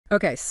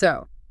Okay,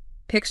 so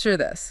picture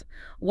this.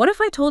 What if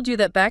I told you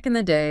that back in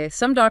the day,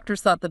 some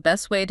doctors thought the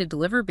best way to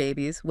deliver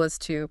babies was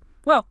to,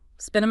 well,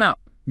 spin them out?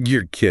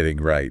 You're kidding,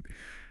 right?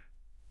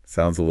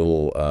 Sounds a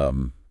little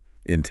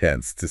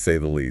intense, to say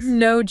the least.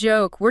 No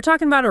joke. We're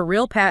talking about a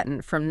real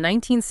patent from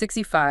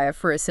 1965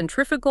 for a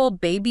centrifugal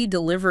baby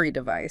delivery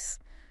device.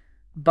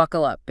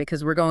 Buckle up,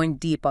 because we're going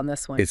deep on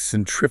this one. It's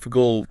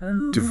centrifugal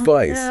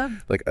device, Yeah.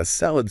 like a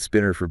salad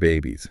spinner for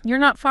babies. You're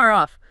not far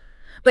off.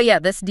 But yeah,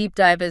 this deep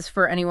dive is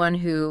for anyone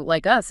who,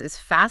 like us, is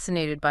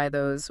fascinated by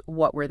those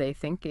what were they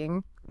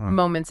thinking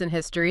moments in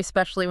history,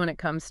 especially when it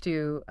comes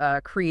to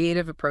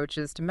creative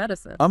approaches to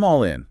medicine. I'm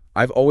all in.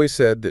 I've always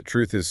said that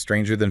truth is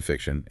stranger than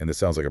fiction, and this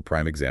sounds like a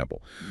prime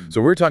example.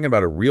 So we're talking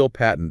about a real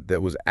patent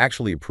that was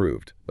actually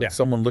approved. Like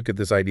someone looked at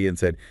this idea and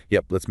said,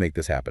 yep, let's make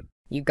this happen.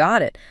 You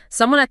got it.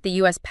 Someone at the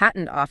U.S.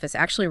 Patent Office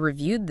actually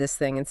reviewed this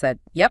thing and said,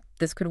 yep,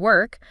 this could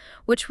work,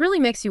 which really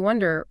makes you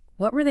wonder,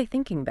 what were they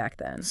thinking back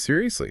then?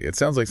 Seriously, it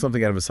sounds like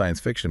something out of a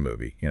science fiction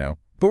movie, you know?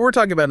 But we're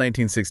talking about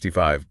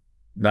 1965,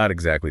 not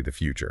exactly the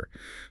future.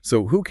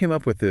 So who came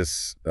up with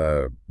this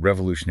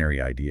revolutionary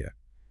idea?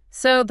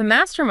 So the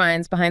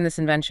masterminds behind this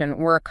invention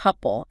were a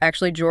couple,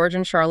 actually George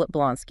and Charlotte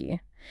Blonsky.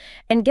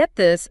 And get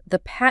this, the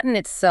patent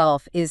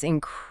itself is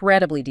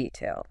incredibly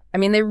detailed. I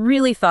mean, they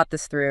really thought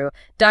this through.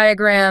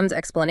 Diagrams,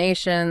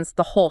 explanations,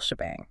 the whole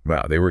shebang.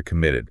 Wow, they were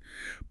committed.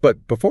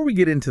 But before we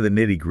get into the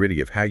nitty-gritty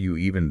of how you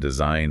even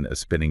design a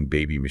spinning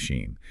baby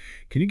machine,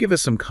 can you give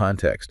us some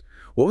context?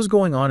 What was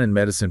going on in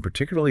medicine,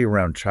 particularly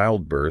around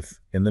childbirth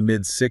in the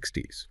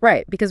mid-60s?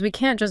 Right, because we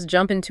can't just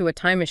jump into a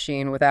time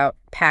machine without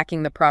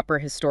packing the proper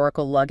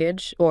historical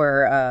luggage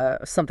or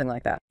something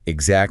like that.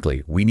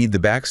 Exactly. We need the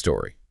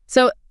backstory.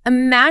 So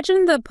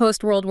imagine the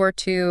post-World War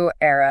II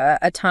era,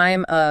 a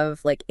time of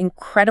like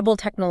incredible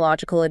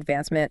technological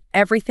advancement.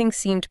 Everything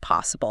seemed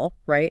possible,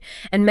 right?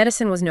 And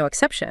medicine was no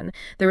exception.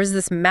 There was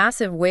this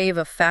massive wave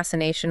of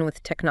fascination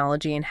with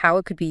technology and how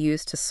it could be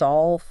used to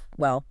solve,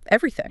 well,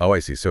 everything. Oh, I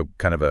see. So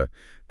kind of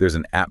there's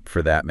an app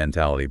for that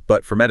mentality,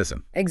 but for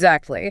medicine.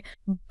 Exactly.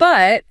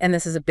 But, and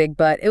this is a big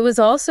but, it was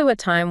also a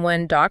time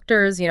when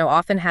doctors,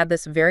 often had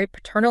this very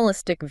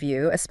paternalistic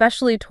view,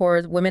 especially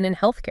towards women in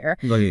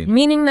healthcare,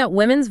 meaning that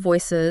women's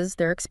voices,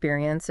 their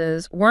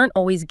experiences, weren't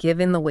always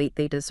given the weight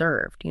they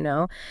deserved,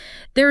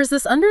 There was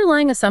this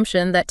underlying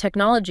assumption that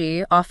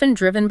technology, often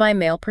driven by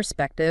male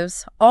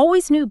perspectives,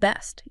 always knew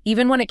best,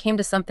 even when it came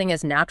to something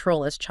as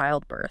natural as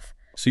childbirth.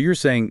 So you're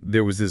saying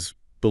there was this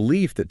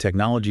belief that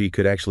technology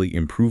could actually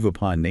improve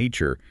upon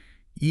nature,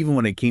 even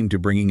when it came to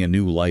bringing a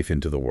new life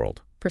into the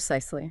world.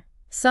 Precisely.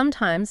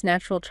 Sometimes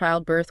natural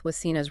childbirth was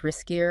seen as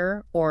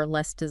riskier or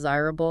less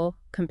desirable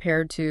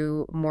compared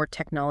to more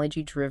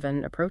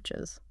technology-driven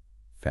approaches.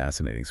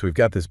 Fascinating. So we've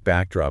got this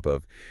backdrop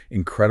of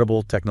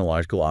incredible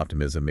technological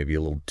optimism, maybe a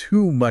little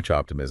too much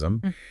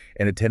optimism,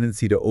 and a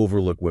tendency to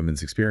overlook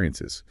women's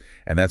experiences.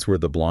 And that's where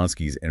the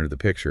Blonskys enter the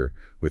picture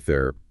with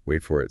their,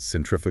 wait for it,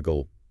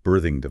 centrifugal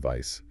birthing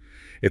device.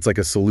 It's like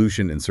a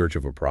solution in search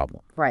of a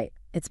problem. Right.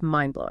 It's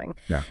mind-blowing.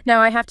 Yeah.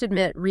 Now, I have to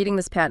admit, reading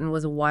this patent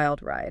was a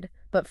wild ride.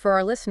 But for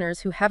our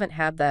listeners who haven't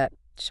had that,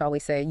 shall we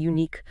say,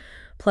 unique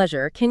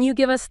pleasure, can you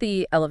give us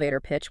the elevator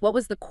pitch? What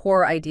was the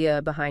core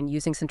idea behind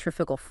using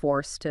centrifugal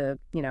force to,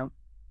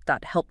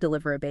 that help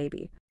deliver a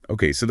baby?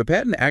 Okay, so the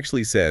patent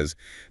actually says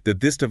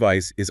that this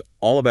device is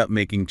all about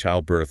making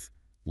childbirth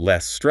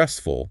less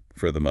stressful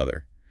for the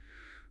mother.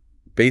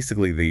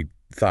 Basically, they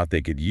thought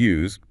they could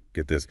use,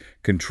 get this,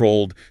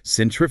 controlled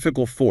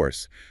centrifugal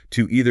force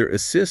to either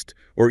assist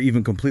or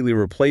even completely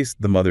replace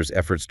the mother's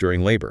efforts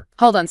during labor.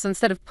 Hold on, so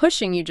instead of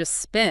pushing, you just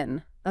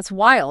spin. That's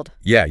wild.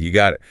 Yeah, you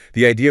got it.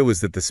 The idea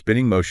was that the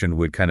spinning motion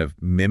would kind of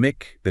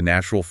mimic the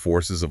natural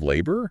forces of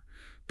labor,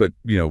 but,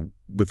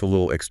 with a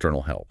little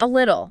external help. A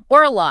little,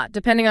 or a lot,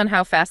 depending on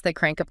how fast they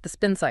crank up the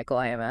spin cycle,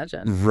 I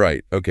imagine.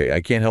 Right. Okay,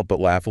 I can't help but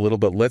laugh a little,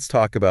 but let's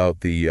talk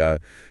about the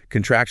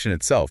contraction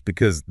itself,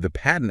 because the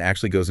patent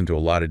actually goes into a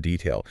lot of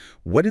detail.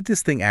 What did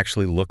this thing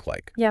actually look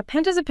like? Yeah,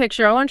 paint us a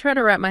picture. I want to try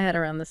to wrap my head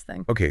around this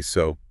thing. Okay,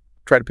 so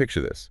try to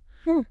picture this.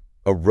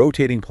 A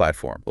rotating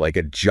platform, like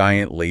a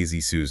giant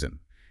lazy Susan,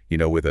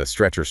 with a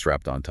stretcher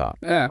strapped on top.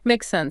 Yeah.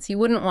 Makes sense. You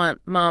wouldn't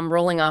want mom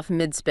rolling off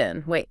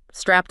mid-spin. Wait,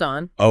 strapped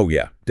on? Oh,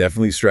 yeah.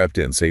 Definitely strapped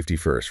in. Safety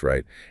first,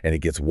 right? And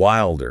it gets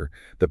wilder.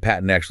 The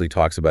patent actually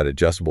talks about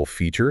adjustable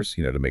features,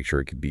 to make sure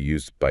it could be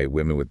used by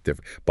women with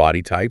different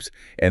body types.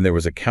 And there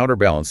was a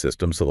counterbalance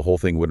system, so the whole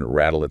thing wouldn't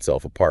rattle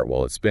itself apart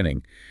while it's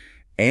spinning.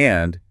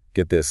 And,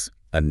 get this,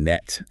 a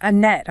net. A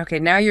net. Okay,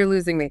 now you're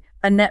losing me.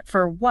 A net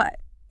for what?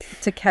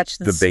 To catch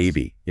the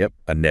baby. Yep,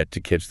 a net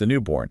to catch the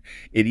newborn.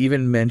 It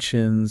even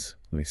mentions,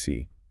 let me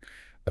see,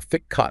 a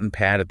thick cotton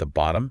pad at the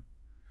bottom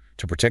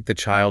to protect the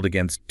child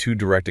against too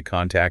direct a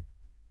contact,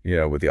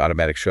 with the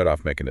automatic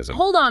shutoff mechanism.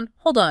 Hold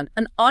on.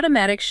 An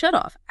automatic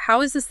shutoff.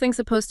 How is this thing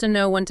supposed to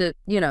know when to,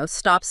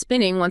 stop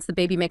spinning once the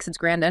baby makes its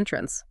grand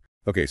entrance?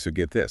 Okay, so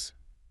get this.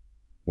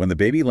 When the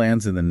baby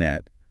lands in the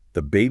net,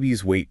 the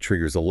baby's weight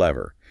triggers a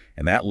lever,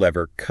 and that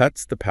lever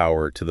cuts the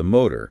power to the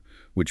motor,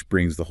 which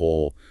brings the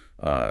whole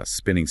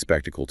spinning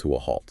spectacle to a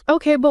halt.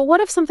 Okay, but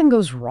what if something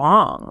goes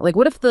wrong? Like,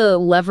 what if the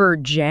lever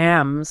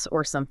jams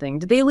or something?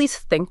 Did they at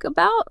least think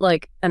about,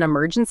 like, an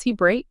emergency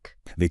brake?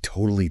 They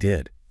totally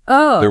did.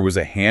 Oh. There was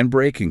a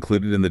handbrake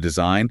included in the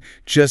design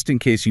just in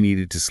case you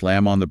needed to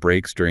slam on the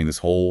brakes during this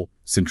whole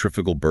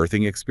centrifugal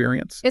birthing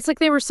experience. It's like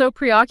they were so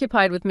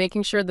preoccupied with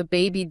making sure the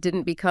baby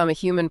didn't become a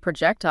human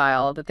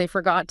projectile that they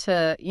forgot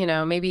to,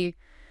 maybe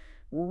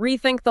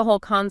rethink the whole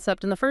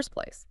concept in the first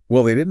place.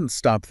 Well, they didn't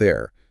stop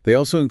there. They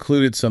also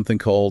included something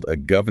called a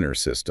governor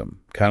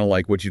system, kind of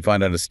like what you'd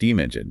find on a steam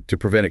engine, to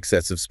prevent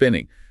excessive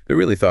spinning. They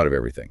really thought of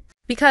everything.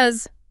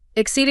 Because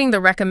exceeding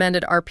the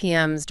recommended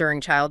RPMs during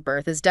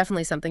childbirth is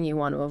definitely something you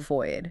want to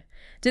avoid.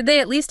 Did they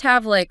at least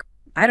have, like,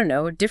 I don't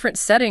know, different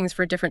settings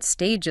for different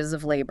stages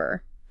of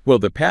labor? Well,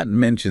 the patent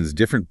mentions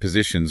different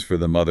positions for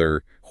the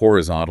mother,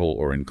 horizontal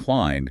or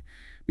inclined,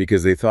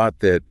 because they thought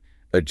that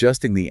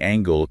adjusting the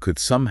angle could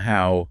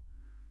somehow,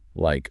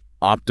 like,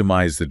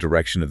 optimize the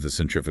direction of the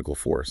centrifugal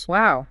force.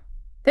 Wow.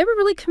 They were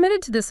really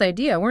committed to this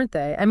idea, weren't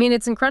they? I mean,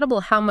 it's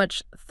incredible how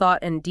much thought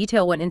and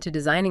detail went into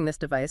designing this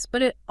device,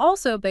 but it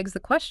also begs the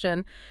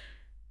question,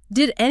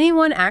 did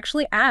anyone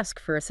actually ask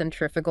for a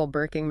centrifugal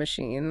birthing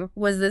machine?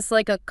 Was this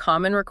like a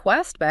common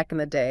request back in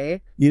the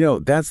day?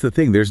 That's the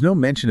thing. There's no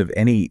mention of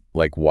any,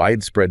 like,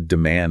 widespread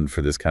demand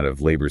for this kind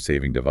of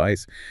labor-saving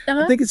device.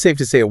 I think it's safe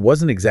to say it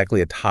wasn't exactly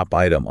a top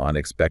item on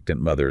expectant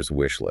mothers'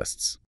 wish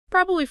lists.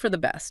 Probably for the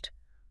best.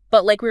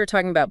 But like we were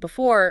talking about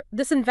before,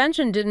 this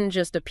invention didn't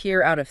just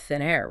appear out of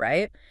thin air,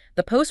 right?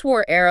 The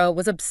post-war era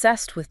was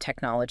obsessed with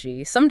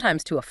technology,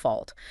 sometimes to a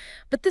fault.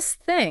 But this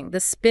thing, the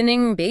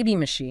spinning baby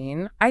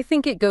machine, I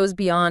think it goes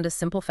beyond a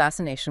simple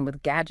fascination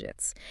with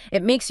gadgets.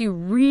 It makes you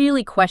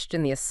really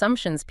question the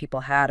assumptions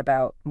people had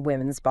about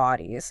women's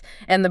bodies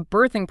and the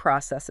birthing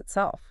process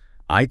itself.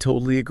 I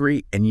totally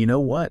agree. And you know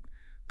what?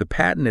 The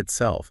patent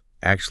itself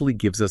actually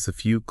gives us a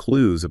few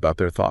clues about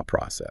their thought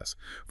process.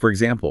 For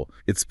example,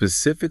 it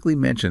specifically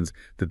mentions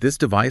that this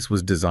device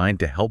was designed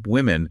to help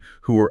women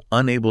who were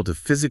unable to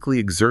physically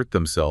exert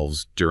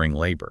themselves during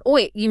labor.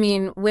 Wait, you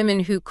mean women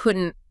who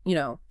couldn't,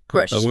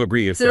 push?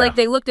 So like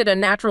they looked at a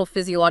natural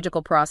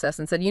physiological process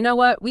and said, you know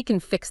what, we can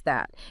fix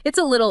that. It's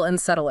a little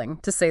unsettling,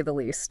 to say the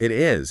least. It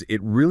is.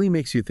 It really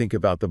makes you think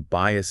about the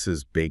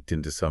biases baked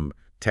into some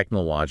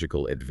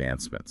technological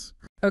advancements.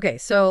 Okay,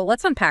 so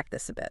let's unpack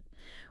this a bit.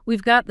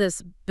 We've got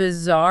this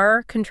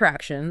bizarre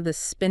contraption, this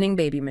spinning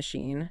baby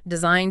machine,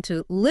 designed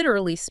to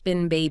literally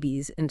spin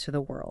babies into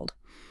the world.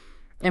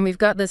 And we've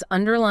got this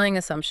underlying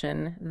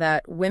assumption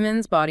that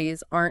women's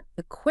bodies aren't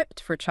equipped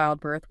for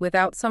childbirth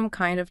without some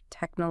kind of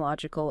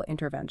technological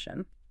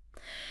intervention.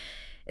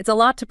 It's a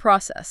lot to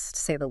process, to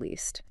say the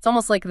least. It's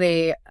almost like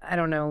they,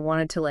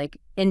 wanted to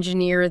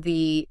engineer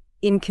the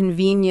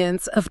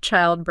inconvenience of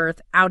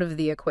childbirth out of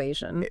the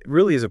equation. It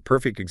really is a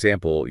perfect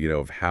example,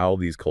 of how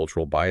these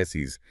cultural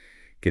biases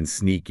can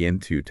sneak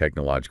into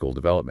technological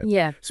development.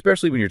 Yeah.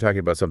 Especially when you're talking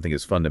about something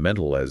as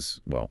fundamental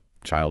as,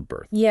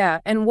 childbirth. Yeah,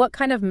 and what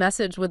kind of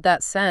message would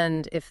that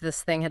send if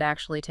this thing had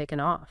actually taken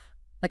off?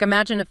 Like,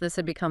 imagine if this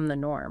had become the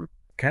norm.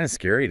 Kind of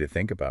scary to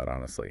think about,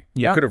 honestly.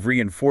 Yeah. It could have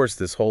reinforced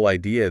this whole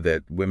idea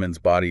that women's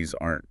bodies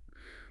aren't,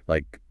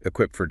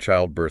 equipped for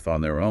childbirth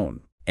on their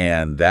own.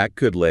 And that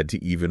could lead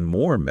to even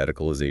more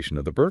medicalization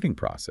of the birthing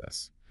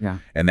process. Yeah.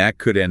 And that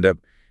could end up,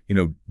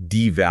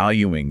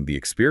 devaluing the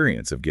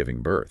experience of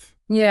giving birth.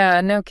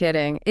 Yeah, no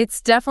kidding. It's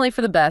definitely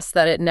for the best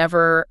that it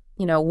never,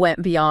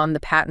 went beyond the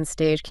patent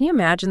stage. Can you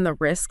imagine the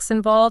risks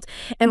involved?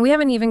 And we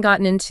haven't even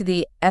gotten into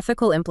the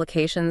ethical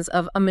implications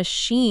of a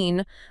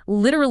machine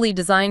literally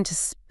designed to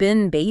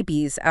spin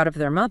babies out of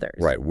their mothers.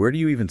 Right. Where do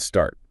you even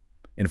start?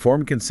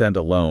 Informed consent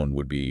alone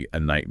would be a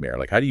nightmare.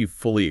 How do you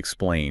fully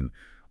explain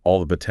all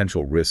the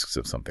potential risks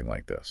of something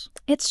like this?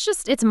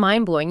 It's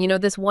mind-blowing.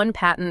 This one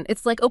patent,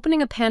 it's like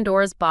opening a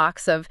Pandora's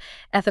box of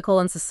ethical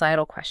and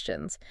societal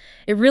questions.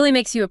 It really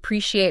makes you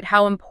appreciate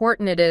how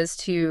important it is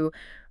to,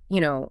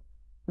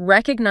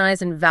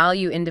 recognize and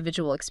value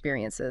individual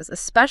experiences,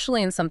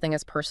 especially in something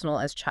as personal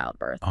as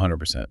childbirth.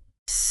 100%.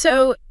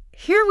 So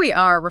here we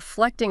are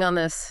reflecting on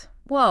this,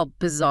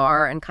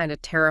 bizarre and kind of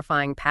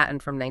terrifying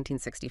patent from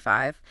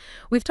 1965.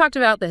 We've talked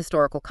about the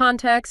historical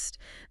context,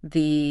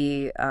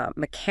 the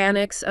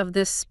mechanics of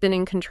this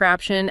spinning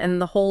contraption,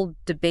 and the whole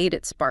debate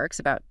it sparks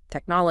about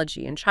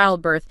technology and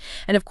childbirth,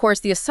 and of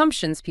course the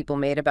assumptions people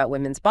made about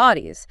women's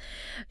bodies.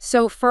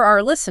 So for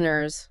our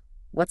listeners,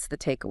 what's the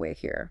takeaway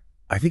here?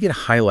 I think it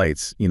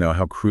highlights,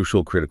 how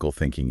crucial critical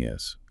thinking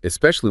is,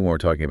 especially when we're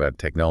talking about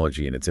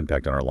technology and its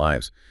impact on our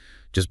lives.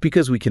 Just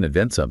because we can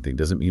invent something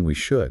doesn't mean we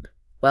should.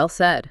 Well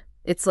said.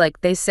 It's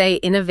like they say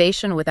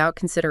innovation without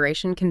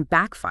consideration can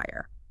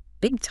backfire.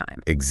 Big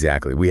time.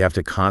 Exactly. We have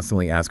to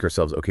constantly ask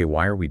ourselves, okay,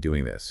 why are we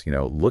doing this?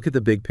 Look at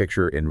the big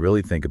picture and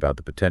really think about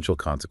the potential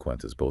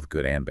consequences, both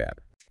good and bad.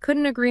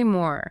 Couldn't agree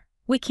more.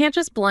 We can't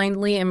just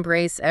blindly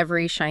embrace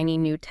every shiny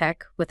new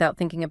tech without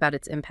thinking about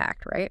its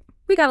impact, right?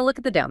 We got to look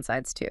at the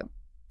downsides too.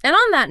 And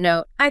on that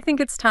note, I think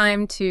it's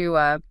time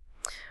to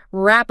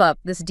wrap up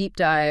this deep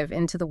dive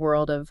into the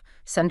world of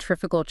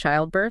centrifugal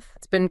childbirth.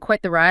 It's been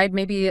quite the ride,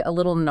 maybe a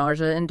little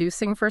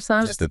nausea-inducing for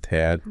some. Just a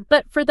tad.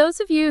 But for those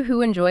of you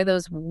who enjoy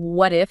those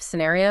what-if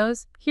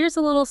scenarios, here's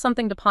a little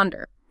something to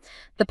ponder.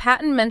 The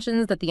patent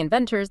mentions that the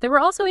inventors, they were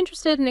also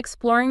interested in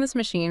exploring this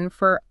machine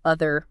for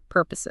other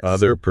purposes.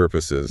 Other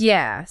purposes.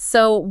 Yeah.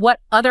 So what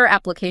other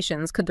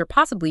applications could there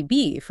possibly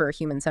be for a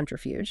human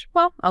centrifuge?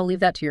 Well, I'll leave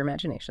that to your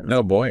imaginations.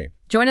 Oh, boy.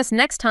 Join us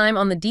next time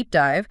on The Deep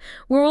Dive,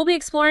 where we'll be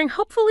exploring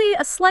hopefully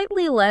a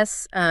slightly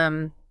less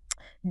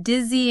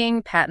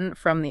dizzying patent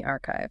from the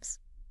archives.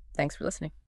 Thanks for listening.